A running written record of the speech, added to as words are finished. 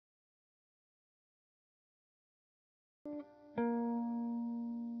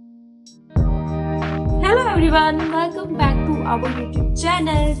everyone, welcome back to our YouTube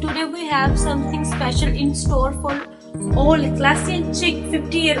channel. Today we have something special in store for all classy and chic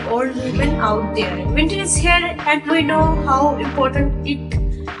 50-year-old women out there. Winter is here and we know how important it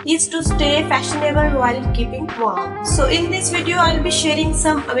is to stay fashionable while keeping warm. So in this video I'll be sharing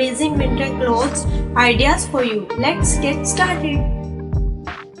some amazing winter clothes ideas for you. Let's get started.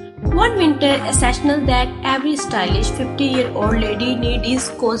 One winter essential that every stylish 50-year-old lady needs is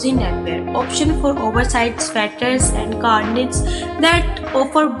cozy neckwear, option for oversized sweaters and cardigans that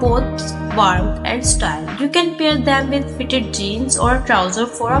offer both warmth and style. You can pair them with fitted jeans or trousers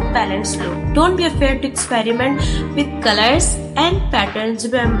for a balanced look. Don't be afraid to experiment with colors and patterns.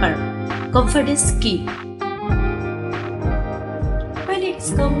 Remember, comfort is key. When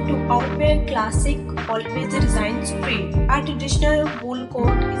it's come to outwear, classic, always designed supreme. A traditional wool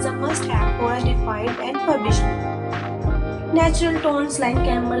coat is a must-have for a refined and polished look. Natural tones like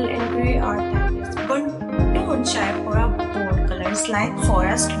camel and grey are timeless, but don't shy for a bold colors like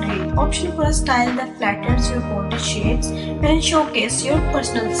forest green. Option for a style that flatters your body shapes and showcase your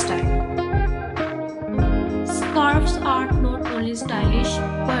personal style. Scarves are not only stylish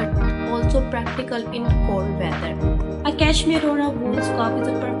but also practical in cold weather. A cashmere or a wool scarf is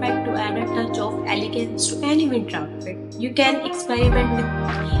perfect to add a touch of elegance to any winter outfit. You can experiment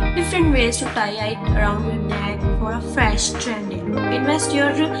with different ways to tie it around your neck for a fresh, trendy look. Invest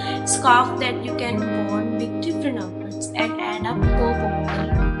your scarf that you can wear with different outfits and add a pop of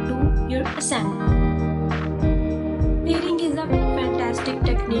color to your ensemble. Layering is a fantastic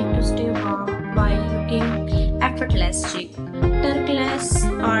technique to stay warm while looking effortless chic. Turtlenecks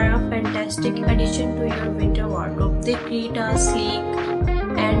are a fantastic addition to your winter wardrobe. They create a sleek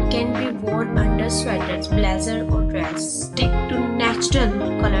and can be worn under sweaters, blazer or dress. Stick to natural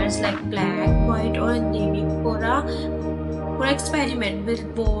colors like black, white or navy or experiment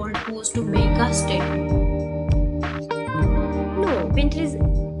with bold hues to make a statement. No, winter is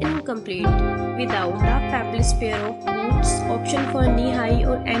incomplete without a fabulous pair of boots. Option for knee-high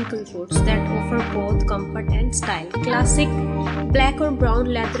or ankle boots that offer both comfort and style. Classic black or brown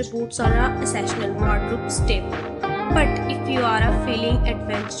leather boots are an essential wardrobe staple. But if you are feeling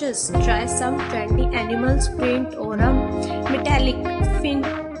adventurous, try some trendy animals print or metallic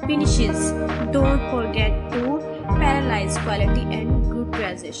finishes. Don't forget to paralyze quality and good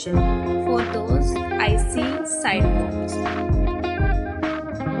precision for those icy sideboards.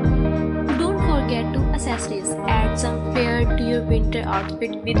 Get to accessories. Add some flair to your winter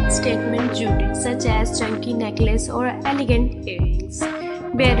outfit with statement jewelry such as chunky necklace or elegant earrings.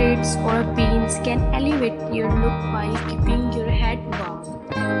 Berets or beans can elevate your look while keeping your head warm.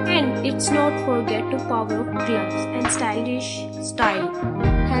 And it's not forget to power of gloves and stylish style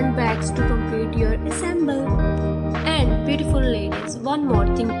handbags to complete your ensemble. And beautiful ladies, one more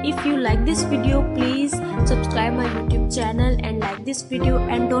thing, if you like this video, please subscribe my YouTube channel and like this video,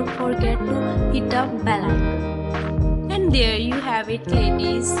 and don't forget to hit the bell icon. And there you have it,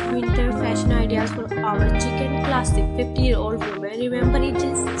 ladies, winter fashion ideas for our chic and classic 50-year-old women. Remember, it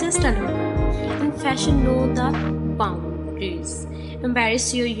is just a number and fashion know the boundaries.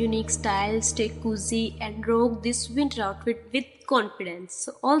 Embrace your unique style, stay cozy and rock this winter outfit with confidence.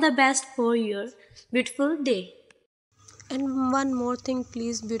 So all the best for your beautiful day. And one more thing,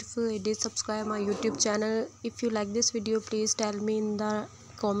 please beautiful ladies, subscribe my YouTube channel. If you like this video, please tell me in the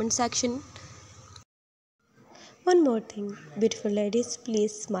comment section. One more thing, beautiful ladies,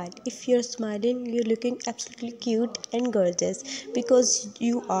 please smile. If you're smiling, you're looking absolutely cute and gorgeous, because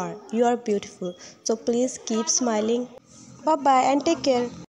you are beautiful. So please keep smiling. Bye bye and take care.